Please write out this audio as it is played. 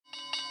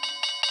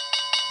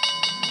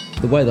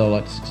The way that I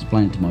like to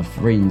explain it to my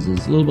friends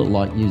is a little bit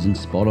like using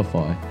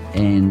Spotify,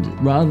 and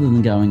rather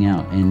than going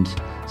out and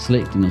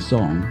selecting a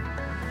song,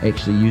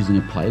 actually using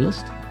a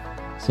playlist.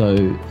 So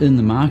in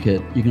the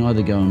market, you can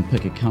either go and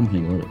pick a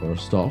company or a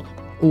stock,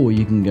 or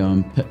you can go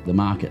and pick the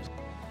market.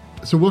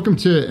 So welcome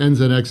to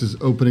NZX's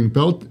Opening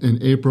Belt.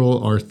 In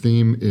April, our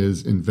theme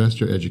is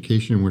investor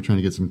education. We're trying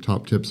to get some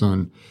top tips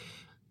on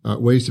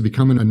ways to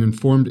become an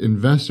informed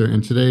investor.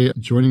 And today,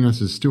 joining us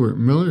is Stuart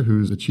Miller,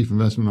 who's the Chief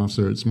Investment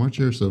Officer at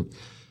Smartshares. So,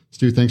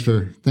 Stu, thanks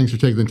for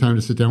taking the time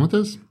to sit down with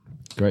us.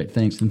 Great,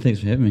 thanks, and thanks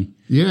for having me.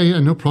 Yeah,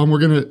 no problem.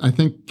 We're going to, I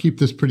think, keep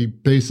this pretty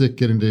basic,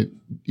 get into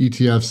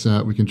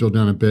ETFs. We can drill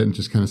down a bit and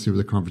just kind of see where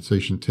the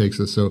conversation takes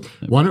us. So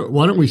why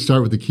don't we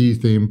start with the key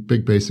theme,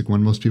 big basic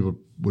one. Most people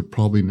would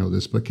probably know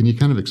this, but can you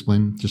kind of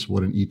explain just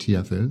what an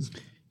ETF is?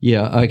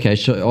 Yeah, okay,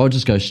 so I'll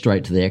just go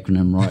straight to the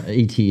acronym, right?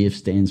 ETF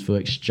stands for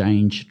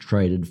Exchange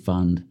Traded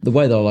Fund. The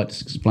way that I like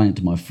to explain it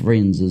to my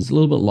friends is a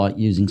little bit like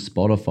using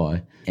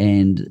Spotify,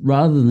 and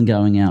rather than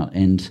going out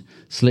and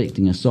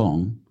selecting a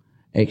song,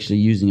 actually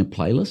using a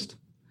playlist.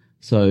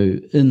 So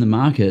in the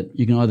market,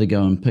 you can either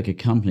go and pick a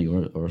company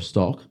or a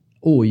stock,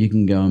 or you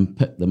can go and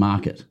pick the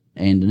market.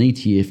 And an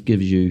ETF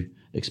gives you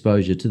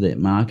exposure to that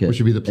market, which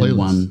would be the playlist. In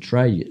one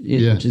trade.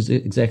 Yeah. Which is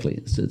exactly,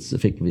 it's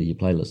effectively your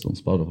playlist on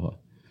Spotify.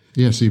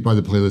 Yeah, so you buy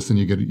the playlist and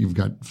you've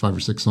got 5 or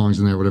 6 songs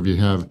in there, whatever you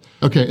have.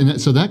 Okay, and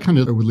so that kind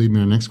of would lead me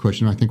to the next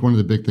question. I think one of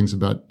the big things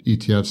about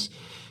ETFs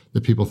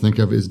that people think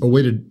of is a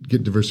way to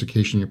get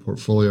diversification in your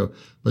portfolio,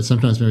 but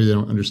sometimes maybe they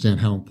don't understand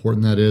how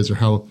important that is or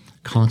how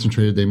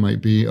concentrated they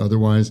might be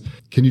otherwise.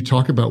 Can you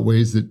talk about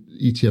ways that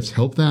ETFs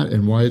help that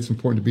and why it's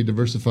important to be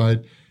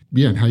diversified?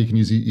 Yeah, and how you can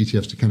use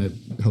ETFs to kind of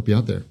help you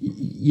out there.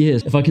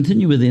 Yes. If I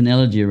continue with the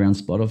analogy around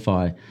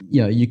Spotify,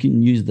 you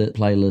can use that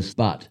playlist,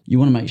 but you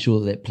want to make sure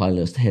that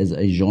playlist has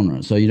a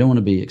genre. So you don't want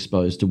to be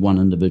exposed to one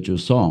individual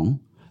song,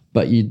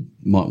 but you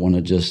might want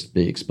to just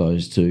be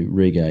exposed to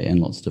reggae and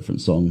lots of different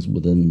songs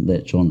within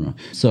that genre.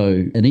 So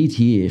an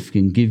ETF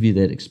can give you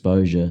that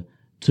exposure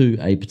to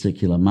a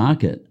particular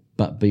market,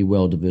 but be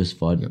well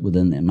diversified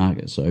within that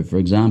market. So, for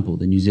example,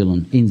 the New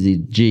Zealand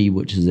NZG,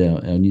 which is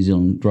our New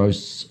Zealand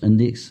Gross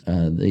Index, the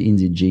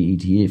NZG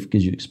ETF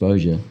gives you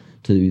exposure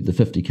to the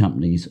 50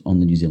 companies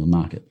on the New Zealand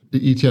market.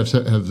 The ETFs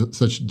have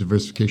such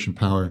diversification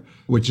power,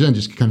 which then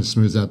just kind of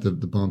smooths out the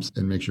bumps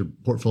and makes your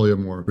portfolio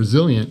more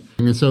resilient.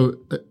 And so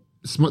the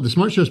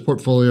Smartshares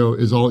portfolio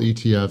is all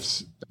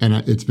ETFs, and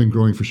it's been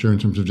growing for sure in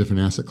terms of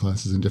different asset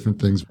classes and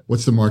different things.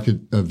 What's the market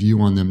view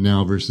on them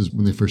now versus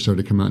when they first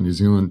started to come out in New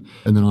Zealand?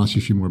 And then I'll ask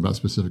you a few more about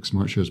specific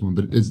Smartshares one,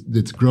 but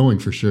it's growing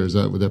for sure.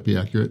 Would that be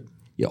accurate?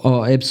 Yeah,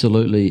 oh,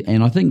 absolutely.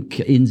 And I think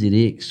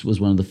NZX was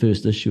one of the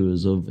first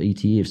issuers of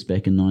ETFs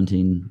back in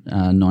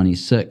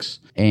 1996.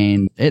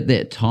 And at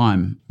that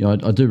time,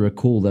 I do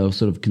recall they were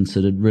sort of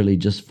considered really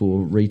just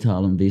for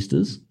retail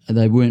investors.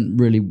 They weren't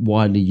really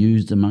widely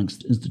used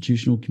amongst the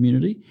institutional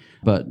community,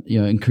 but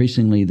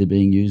increasingly they're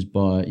being used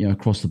by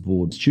across the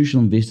board.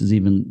 Institutional investors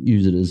even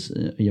use it as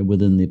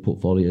within their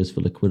portfolios for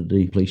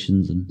liquidity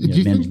depletions and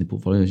managing their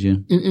portfolios. Yeah.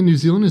 In New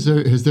Zealand,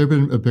 has there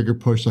been a bigger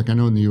push? Like I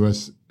know in the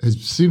U.S. it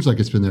seems like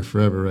it's been there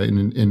forever, right?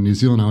 And in New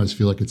Zealand, I always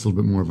feel like it's a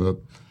little bit more of a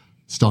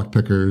stock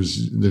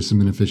pickers. There's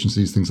some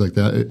inefficiencies, things like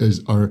that.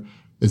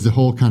 Is the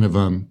whole kind of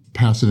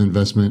passive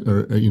investment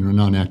or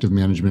non-active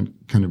management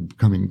kind of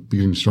becoming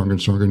stronger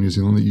and stronger in New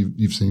Zealand that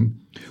you've seen?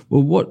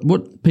 Well,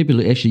 what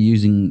people are actually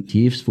using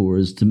ETFs for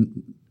is to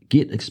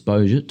get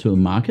exposure to a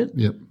market.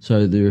 Yep.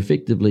 So they're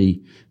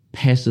effectively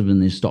passive in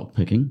their stock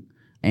picking,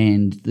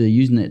 and they're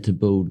using that to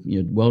build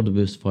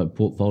well-diversified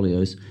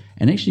portfolios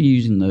and actually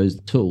using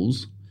those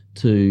tools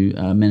to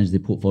manage their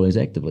portfolios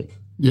actively.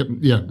 Yep.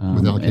 Yeah.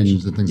 With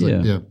allocations and things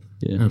like that.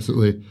 Yeah.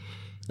 Absolutely.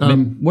 I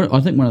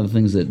think one of the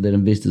things that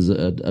investors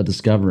are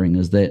discovering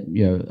is that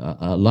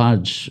a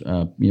large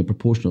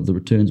proportion of the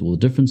returns, or the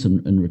difference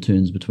in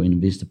returns between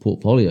investor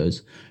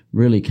portfolios,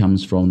 really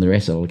comes from their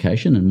asset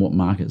allocation and what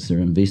markets they're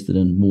invested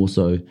in, more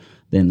so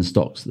than the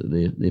stocks that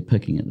they're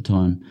picking at the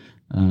time.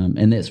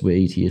 And that's where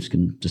ETFs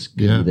can just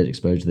give you that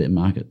exposure to that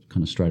market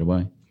kind of straight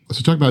away.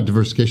 So talk about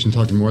diversification,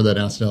 talking more about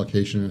asset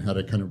allocation and how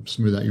to kind of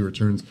smooth out your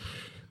returns.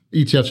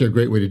 ETFs are a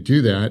great way to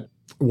do that.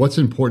 What's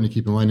important to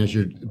keep in mind as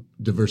you're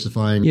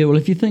diversifying? Yeah, well,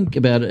 if you think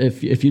about it,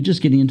 if you're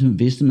just getting into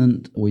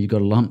investment or you've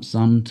got a lump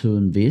sum to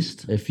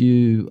invest, if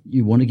you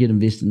want to get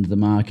invested into the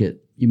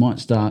market, you might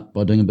start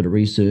by doing a bit of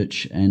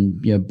research,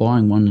 and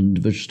buying one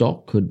individual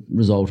stock could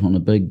result on a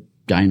big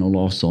gain or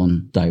loss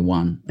on day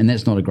one. And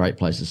that's not a great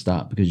place to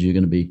start because you're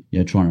going to be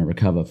trying to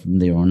recover from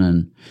there on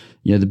in.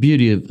 The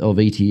beauty of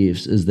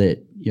ETFs is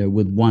that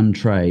with one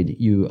trade,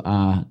 you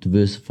are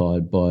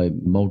diversified by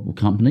multiple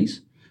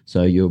companies.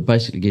 So you're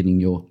basically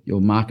getting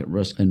your market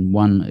risk in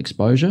one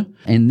exposure.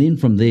 And then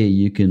from there,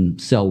 you can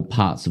sell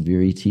parts of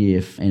your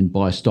ETF and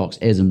buy stocks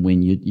as and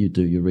when you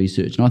do your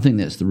research. And I think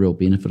that's the real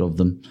benefit of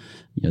them.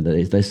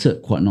 They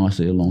sit quite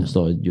nicely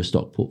alongside your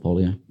stock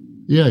portfolio.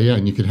 Yeah.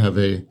 And you could have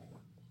your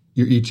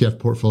ETF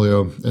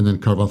portfolio and then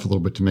carve off a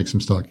little bit to make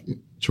some stock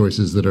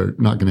choices that are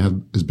not going to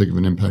have as big of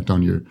an impact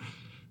on your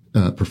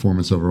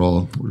performance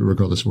overall,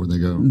 regardless of where they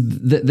go.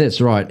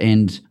 That's right.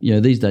 And,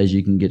 these days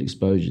you can get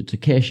exposure to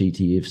cash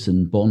ETFs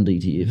and bond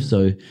ETFs.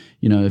 So,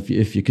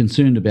 if you're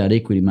concerned about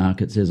equity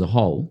markets as a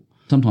whole,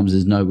 sometimes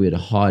there's nowhere to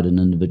hide in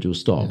individual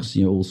stocks.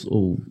 Yeah.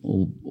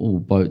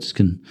 All boats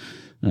can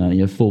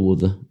fall with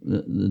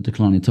the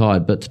declining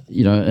tide. But,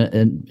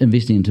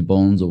 investing into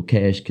bonds or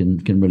cash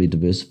can really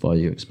diversify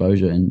your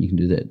exposure, and you can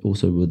do that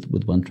also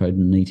with one trade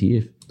in an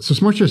ETF. So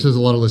Smartshares has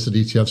a lot of listed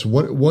ETFs.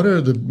 What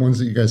are the ones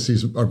that you guys see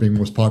are being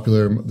most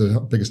popular,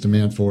 the biggest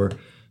demand for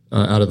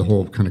out of the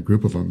whole kind of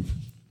group of them?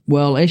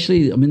 Well,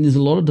 actually, there's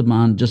a lot of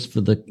demand just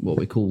for what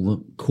we call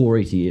the core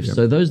ETFs. Yep.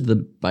 So those are the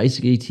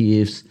basic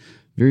ETFs,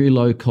 very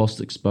low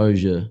cost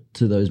exposure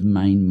to those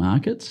main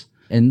markets.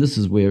 And this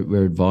is where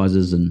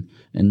advisors and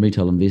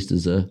retail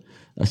investors are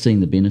seeing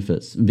the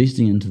benefits,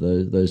 investing into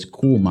those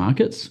core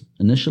markets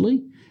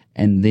initially,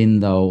 and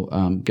then they'll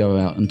go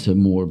out into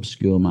more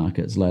obscure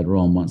markets later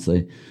on once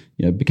they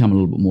become a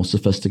little bit more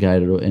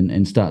sophisticated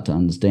and start to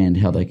understand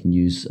how they can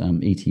use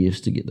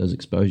ETFs to get those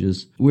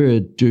exposures. We're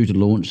due to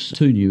launch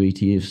 2 new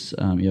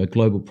ETFs,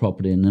 global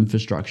property and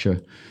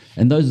infrastructure.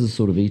 And those are the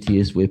sort of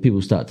ETFs where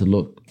people start to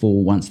look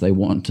for once they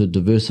want to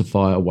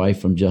diversify away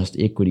from just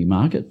equity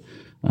market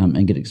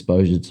and get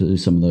exposure to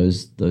some of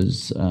those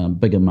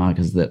bigger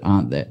markets that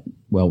aren't that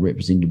well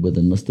represented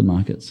within listed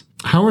markets.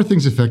 How are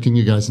things affecting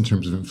you guys in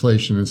terms of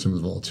inflation and some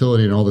of the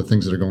volatility and all the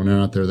things that are going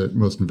on out there that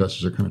most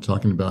investors are kind of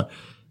talking about?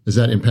 Is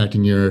that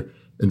impacting your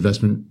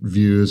investment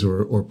views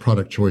or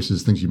product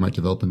choices, things you might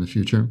develop in the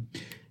future?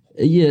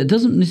 Yeah, it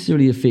doesn't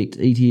necessarily affect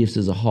ETFs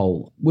as a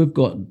whole. We've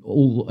got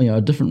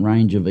a different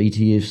range of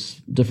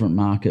ETFs, different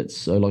markets.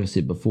 So, like I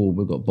said before,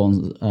 we've got bonds,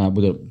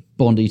 we've got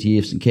bond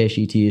ETFs and cash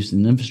ETFs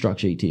and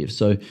infrastructure ETFs.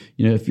 So,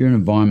 if you're in an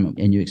environment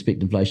and you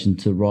expect inflation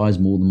to rise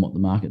more than what the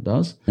market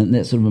does, in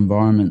that sort of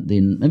environment,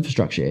 then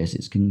infrastructure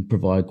assets can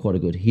provide quite a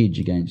good hedge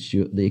against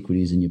the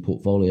equities in your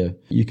portfolio.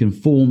 You can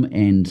form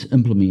and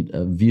implement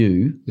a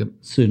view,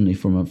 certainly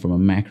from a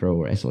macro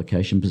or asset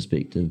allocation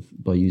perspective,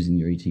 by using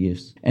your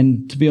ETFs.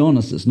 And to be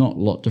honest, it's not a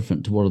lot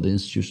different to what the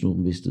institutional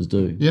investors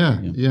do.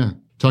 Yeah.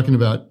 Talking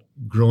about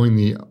growing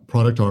the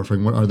product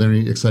offering, are there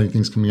any exciting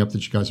things coming up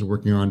that you guys are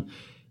working on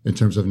in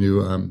terms of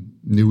new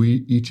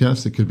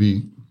ETFs that could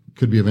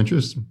be of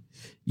interest?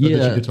 That you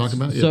could talk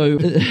about. So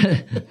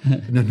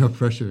no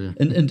pressure.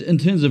 Yeah. In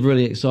terms of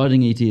really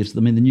exciting ETFs,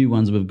 the new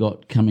ones we've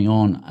got coming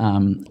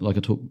on, like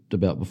I talked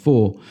about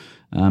before,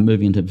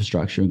 moving into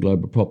infrastructure and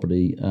global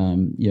property,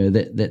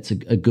 that's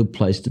a good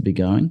place to be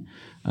going.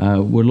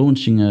 We're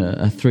launching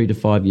a 3 to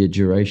 5 year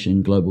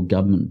duration global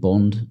government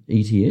bond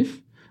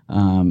ETF.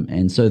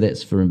 And so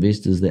that's for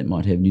investors that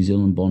might have New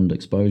Zealand bond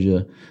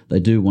exposure. They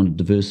do want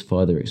to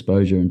diversify their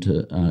exposure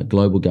into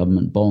global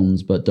government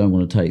bonds, but don't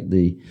want to take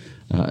the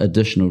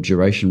additional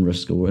duration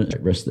risk or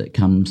risk that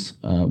comes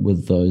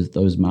with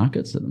those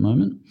markets at the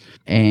moment.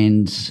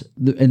 And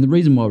the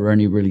reason why we're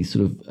only really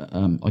sort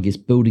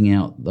of, building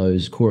out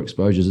those core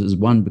exposures is,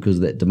 one, because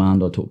of that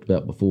demand I talked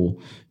about before,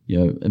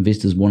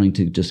 investors wanting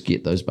to just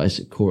get those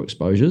basic core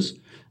exposures.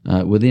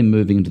 We're then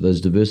moving into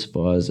those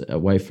diversifiers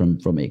away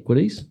from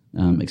equities,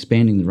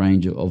 expanding the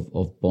range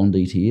of bond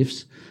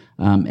ETFs.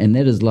 And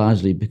that is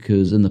largely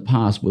because in the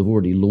past we've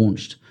already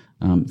launched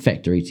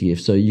factor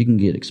ETFs. So you can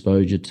get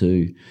exposure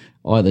to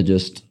either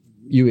just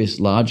US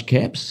large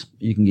caps,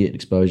 you can get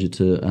exposure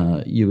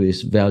to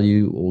US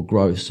value or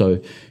growth.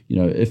 So,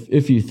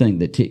 if you think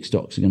that tech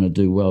stocks are going to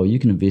do well, you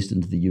can invest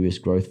into the US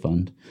growth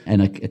fund.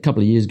 And a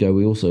couple of years ago,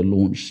 we also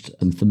launched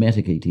some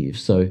thematic ETFs.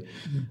 So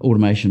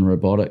automation,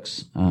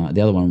 robotics.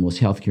 The other one was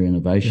healthcare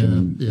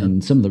innovation.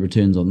 And some of the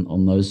returns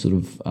on those sort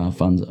of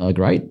funds are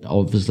great.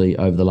 Obviously,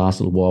 over the last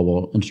little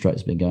while interest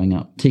rates have been going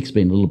up, tech's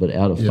been a little bit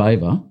out of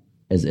favour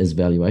as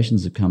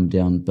valuations have come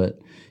down. But,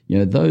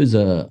 those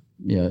are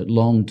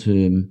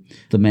long-term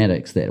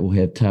thematics that will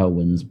have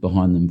tailwinds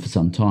behind them for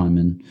some time,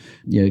 and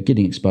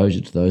getting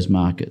exposure to those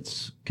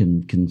markets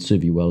can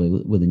serve you well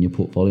within your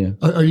portfolio.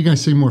 Are you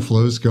guys seeing more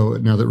flows go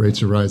now that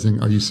rates are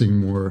rising? Are you seeing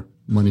more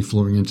money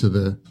flowing into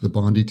the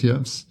bond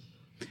ETFs,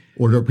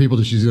 or are people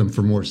just using them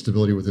for more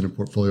stability within a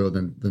portfolio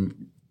than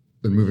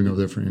moving over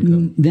there for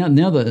income?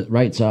 Now that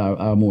rates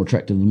are more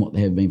attractive than what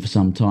they have been for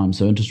some time,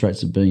 so interest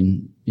rates have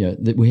been,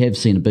 we have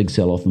seen a big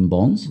sell-off in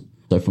bonds.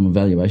 So from a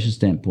valuation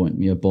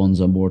standpoint,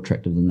 bonds are more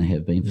attractive than they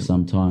have been for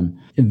some time.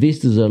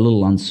 Investors are a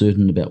little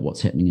uncertain about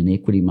what's happening in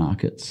equity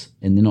markets,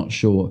 and they're not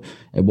sure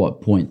at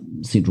what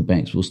point central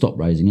banks will stop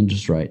raising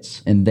interest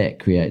rates, and that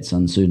creates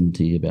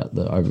uncertainty about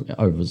the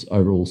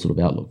overall sort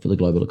of outlook for the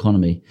global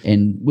economy.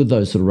 And with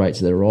those sort of rates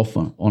that are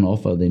on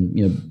offer,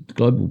 then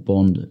global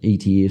bond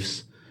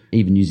ETFs,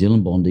 even New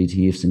Zealand bond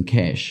ETFs and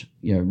cash,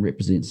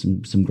 represent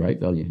some great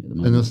value at the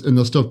moment. And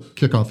they'll still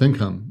kick off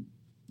income.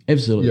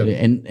 Absolutely.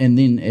 Yep. And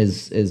then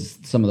as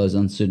some of those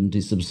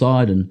uncertainties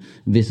subside and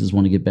investors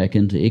want to get back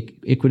into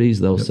equities,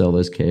 they'll sell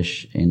those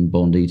cash and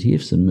bond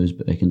ETFs and move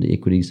back into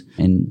equities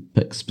and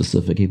pick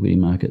specific equity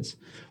markets.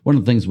 One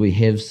of the things we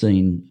have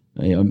seen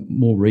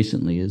more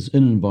recently is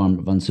in an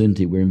environment of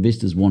uncertainty where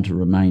investors want to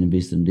remain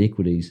invested in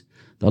equities,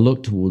 they'll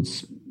look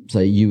towards,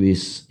 say,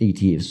 US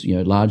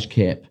ETFs, large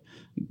cap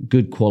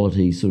good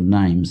quality sort of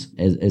names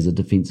as a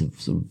defensive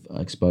sort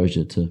of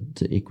exposure to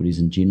equities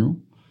in general.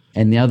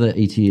 And the other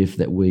ETF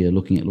that we are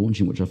looking at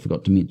launching, which I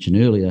forgot to mention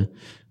earlier,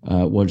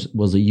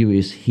 was a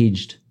US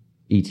hedged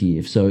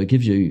ETF. So it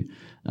gives you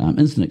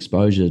instant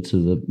exposure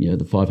to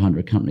the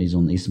 500 companies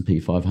on the S&P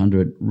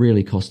 500,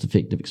 really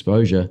cost-effective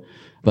exposure.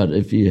 But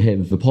if you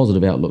have a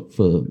positive outlook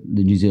for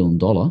the New Zealand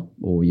dollar,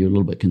 or you're a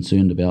little bit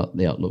concerned about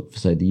the outlook for,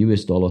 say, the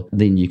US dollar,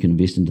 then you can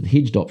invest into the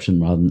hedged option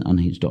rather than the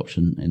unhedged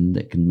option, and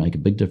that can make a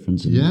big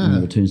difference in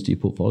the returns to your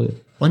portfolio.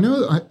 I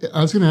know.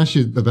 I was going to ask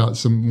you about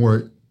some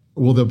more.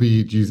 Will there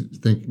be, do you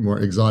think, more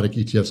exotic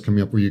ETFs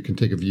coming up where you can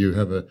take a view,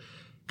 have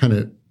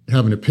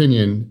an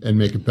opinion and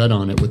make a bet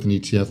on it with an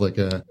ETF, like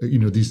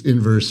these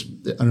inverse,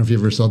 I don't know if you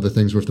ever saw the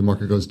things where if the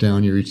market goes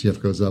down, your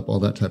ETF goes up, all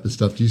that type of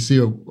stuff. Do you see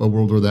a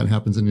world where that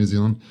happens in New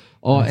Zealand?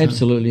 Oh,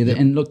 absolutely. Yep.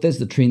 And look, that's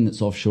the trend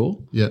that's offshore.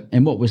 Yeah.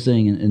 And what we're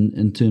seeing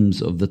in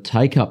terms of the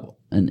take-up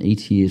in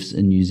ETFs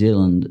in New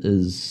Zealand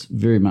is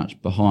very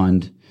much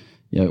behind,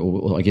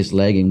 or I guess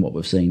lagging what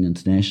we've seen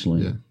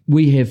internationally. Yeah.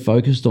 We have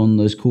focused on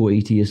those core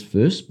ETFs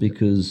first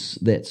because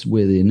that's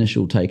where the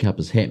initial take-up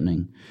is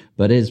happening.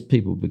 But as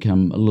people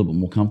become a little bit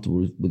more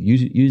comfortable with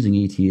using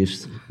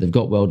ETFs, they've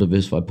got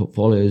well-diversified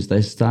portfolios,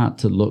 they start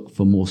to look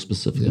for more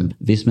specific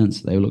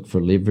investments. They look for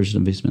leveraged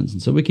investments.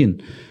 And so we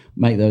can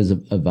make those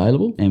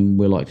available, and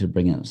we're likely to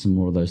bring out some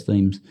more of those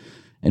themes.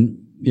 And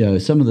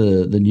some of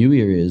the new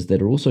areas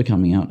that are also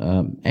coming out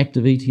are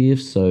active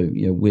ETFs, so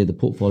where the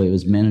portfolio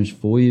is managed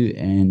for you,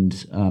 and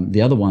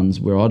the other ones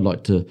where I'd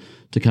like to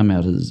come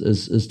out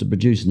is to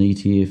produce an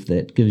ETF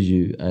that gives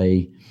you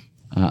a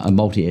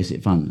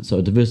multi-asset fund, so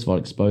a diversified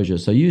exposure.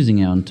 So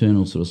using our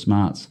internal sort of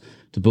smarts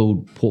to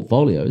build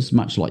portfolios,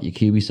 much like your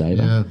KiwiSaver.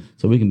 Yeah.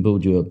 So we can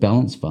build you a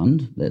balanced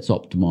fund that's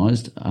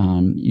optimized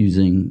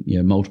using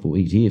multiple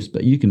ETFs,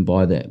 but you can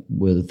buy that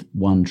with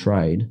one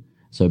trade.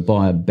 So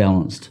buy a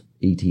balanced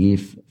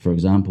ETF, for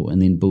example,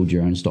 and then build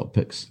your own stock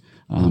picks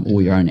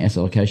or your own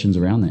asset allocations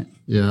around that.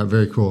 Yeah,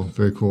 very cool,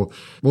 very cool.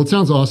 Well, it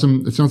sounds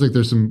awesome. It sounds like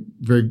there's some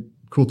very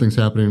cool things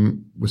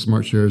happening with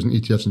SmartShares and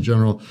ETFs in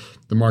general.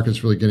 The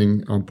market's really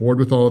getting on board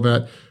with all of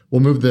that.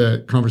 We'll move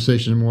the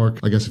conversation more,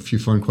 I guess, a few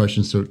fun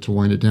questions to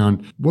wind it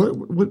down.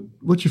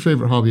 What's your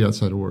favorite hobby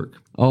outside of work?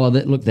 Oh,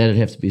 that'd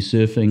have to be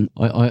surfing.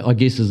 I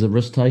guess as a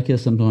risk taker,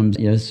 sometimes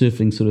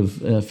surfing sort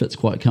of fits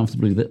quite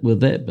comfortably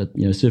with that. But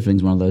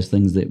surfing's one of those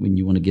things that when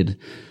you want to get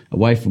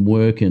away from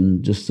work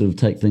and just sort of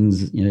take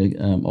things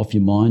off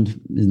your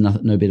mind, there's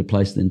no better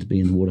place than to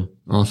be in the water.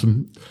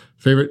 Awesome.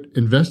 Favorite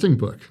investing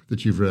book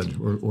that you've read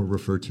or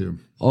referred to?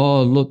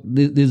 Oh, look,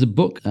 there's a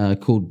book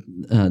called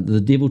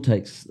The Devil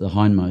Takes the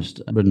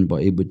Hindmost, written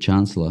by Edward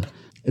Chancellor.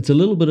 It's a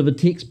little bit of a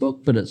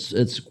textbook, but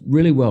it's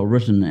really well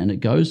written, and it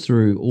goes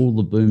through all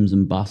the booms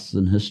and busts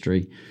in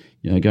history,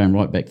 going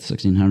right back to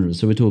 1600s.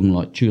 So we're talking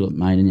like tulip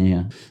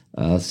mania,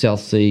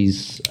 South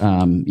Seas.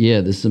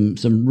 There's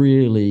some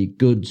really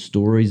good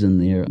stories in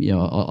there.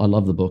 I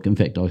love the book. In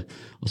fact,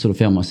 I sort of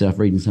found myself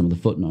reading some of the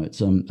footnotes,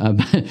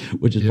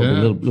 which is probably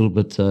a little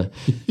bit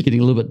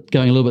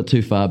going a little bit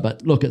too far.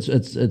 But look,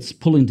 it's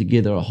pulling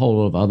together a whole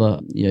lot of other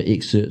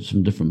excerpts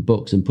from different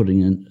books and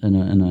putting it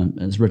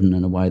it's written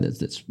in a way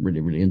that's really,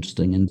 really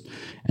interesting.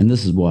 And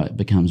this is why it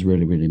becomes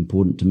really, really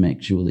important to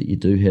make sure that you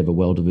do have a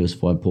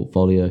well-diversified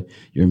portfolio.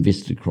 You're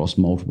invested across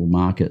multiple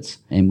markets,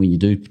 and when you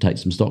do take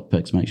some stock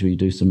picks, make sure you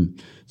do some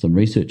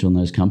research on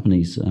those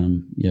companies.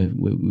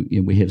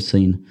 We have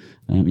seen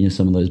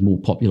some of those more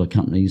popular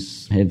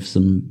companies have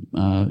some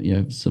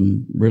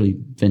really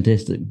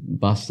fantastic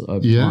busts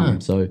over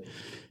time. So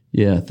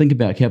think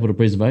about capital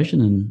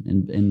preservation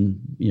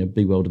and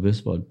be well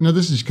diversified. Now,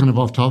 this is kind of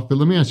off topic, but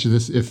let me ask you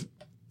this: if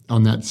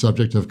on that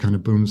subject of kind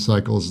of boom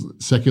cycles,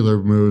 secular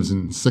moves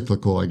and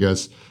cyclical, I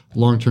guess,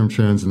 long-term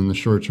trends and then the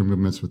short-term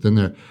movements within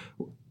there,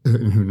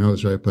 and who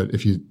knows, right? But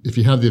if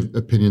you have the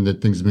opinion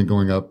that things have been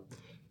going up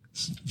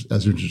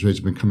as interest rates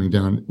have been coming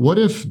down, what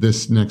if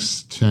this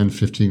next 10,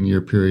 15-year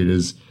period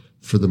is,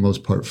 for the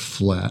most part,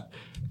 flat,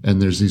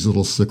 and there's these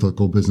little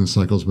cyclical business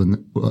cycles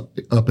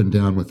up and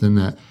down within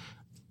that?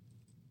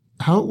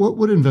 What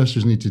would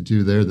investors need to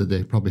do there that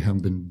they probably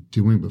haven't been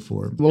doing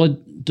before? Well, I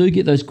do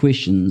get those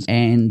questions,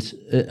 and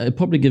it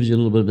probably gives you a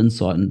little bit of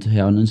insight into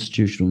how an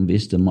institutional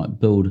investor might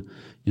build,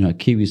 a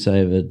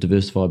KiwiSaver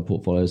diversified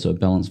portfolio, so a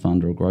balanced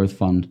fund or a growth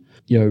fund.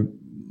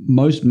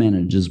 Most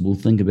managers will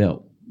think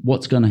about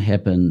what's going to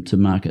happen to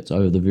markets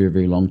over the very,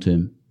 very long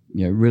term.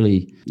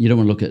 Really, you don't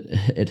want to look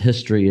at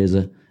history as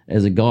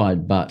a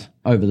guide, but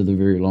over the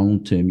very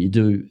long term, you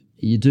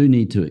do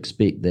need to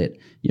expect that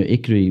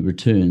equity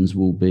returns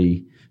will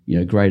be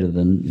greater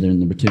than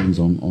the returns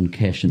on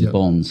cash and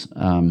bonds,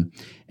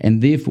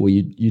 and therefore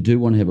you do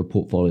want to have a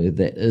portfolio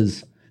that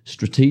is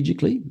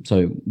strategically,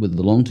 so with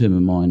the long term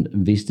in mind,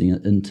 investing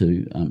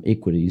into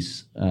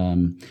equities,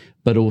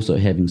 but also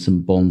having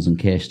some bonds and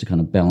cash to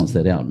kind of balance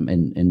that out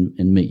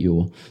and meet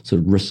your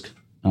sort of risk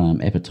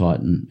appetite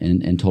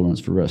and tolerance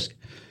for risk.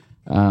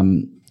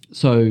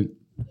 So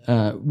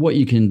what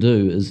you can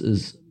do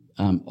is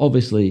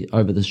obviously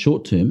over the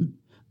short term,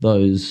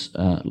 those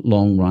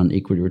long-run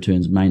equity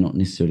returns may not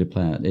necessarily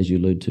play out, as you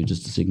alluded to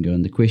just a second ago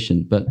in the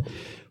question. But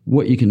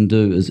what you can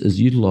do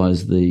is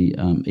utilize the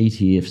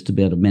ETFs to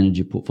be able to manage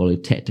your portfolio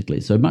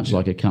tactically. So much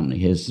like a company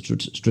has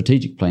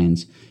strategic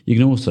plans, you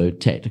can also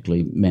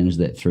tactically manage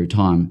that through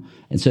time.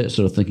 And so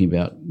sort of thinking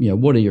about,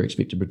 what are your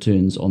expected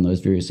returns on those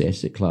various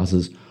asset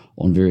classes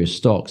on various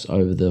stocks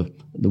over the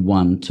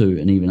 1, 2,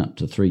 and even up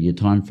to 3 year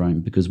time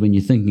frame. Because when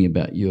you're thinking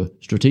about your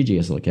strategic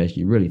asset allocation,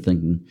 you're really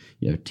thinking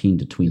 10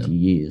 to 20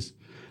 years.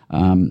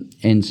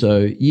 And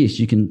so, yes,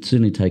 you can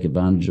certainly take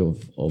advantage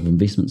of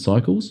investment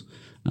cycles.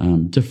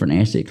 Different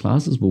asset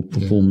classes will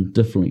perform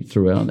differently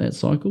throughout that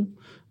cycle.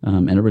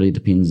 And it really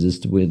depends as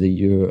to whether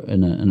you're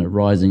in a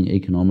rising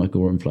economic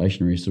or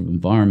inflationary sort of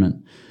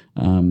environment.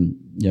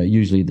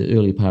 Usually the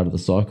early part of the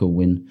cycle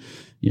when,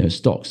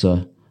 stocks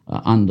are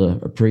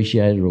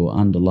underappreciated or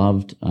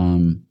underloved,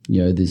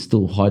 there's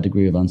still a high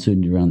degree of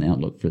uncertainty around the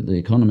outlook for the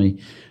economy.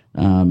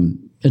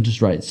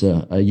 Interest rates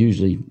are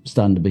usually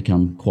starting to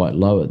become quite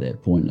low at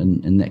that point,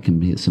 and that can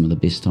be some of the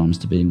best times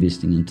to be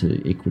investing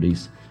into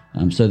equities.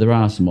 So there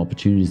are some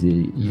opportunities there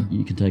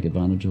you can take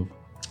advantage of.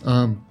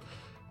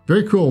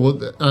 Very cool. Well,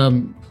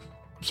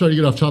 sorry to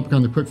get off topic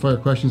on the quick fire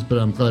questions, but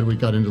I'm glad we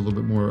got into a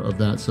little bit more of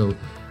that. So,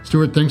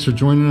 Stuart, thanks for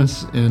joining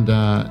us, and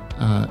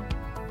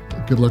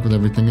good luck with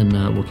everything, and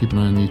we'll keep an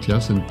eye on the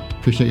ETFs, and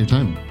appreciate your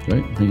time.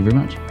 Great. Thank you very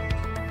much.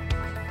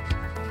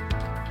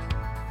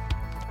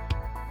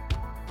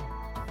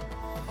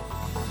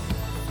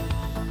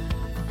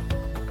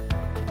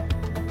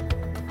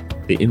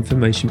 The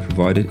information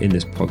provided in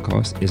this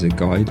podcast is a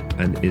guide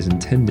and is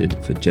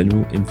intended for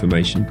general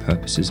information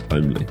purposes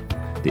only.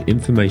 The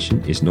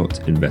information is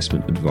not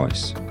investment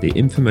advice. The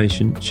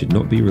information should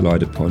not be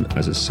relied upon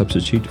as a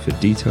substitute for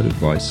detailed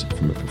advice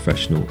from a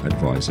professional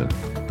advisor.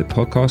 The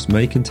podcast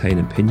may contain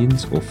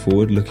opinions or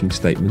forward-looking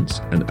statements,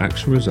 and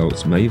actual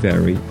results may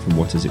vary from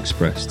what is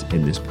expressed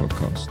in this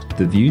podcast.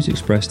 The views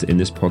expressed in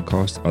this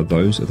podcast are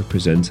those of the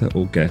presenter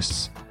or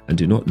guests and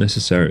do not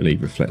necessarily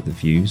reflect the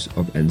views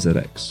of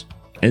NZX.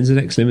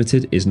 NZX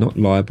Limited is not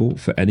liable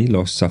for any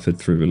loss suffered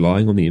through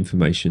relying on the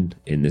information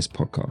in this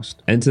podcast.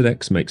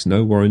 NZX makes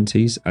no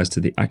warranties as to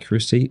the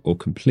accuracy or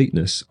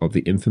completeness of the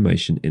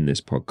information in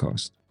this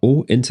podcast.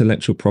 All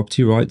intellectual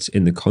property rights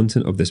in the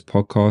content of this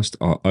podcast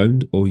are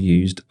owned or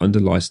used under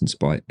license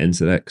by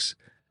NZX,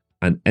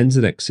 and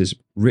NZX's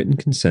written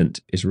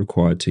consent is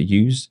required to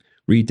use,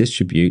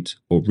 redistribute,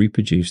 or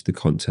reproduce the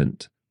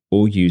content,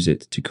 or use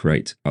it to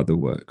create other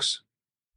works.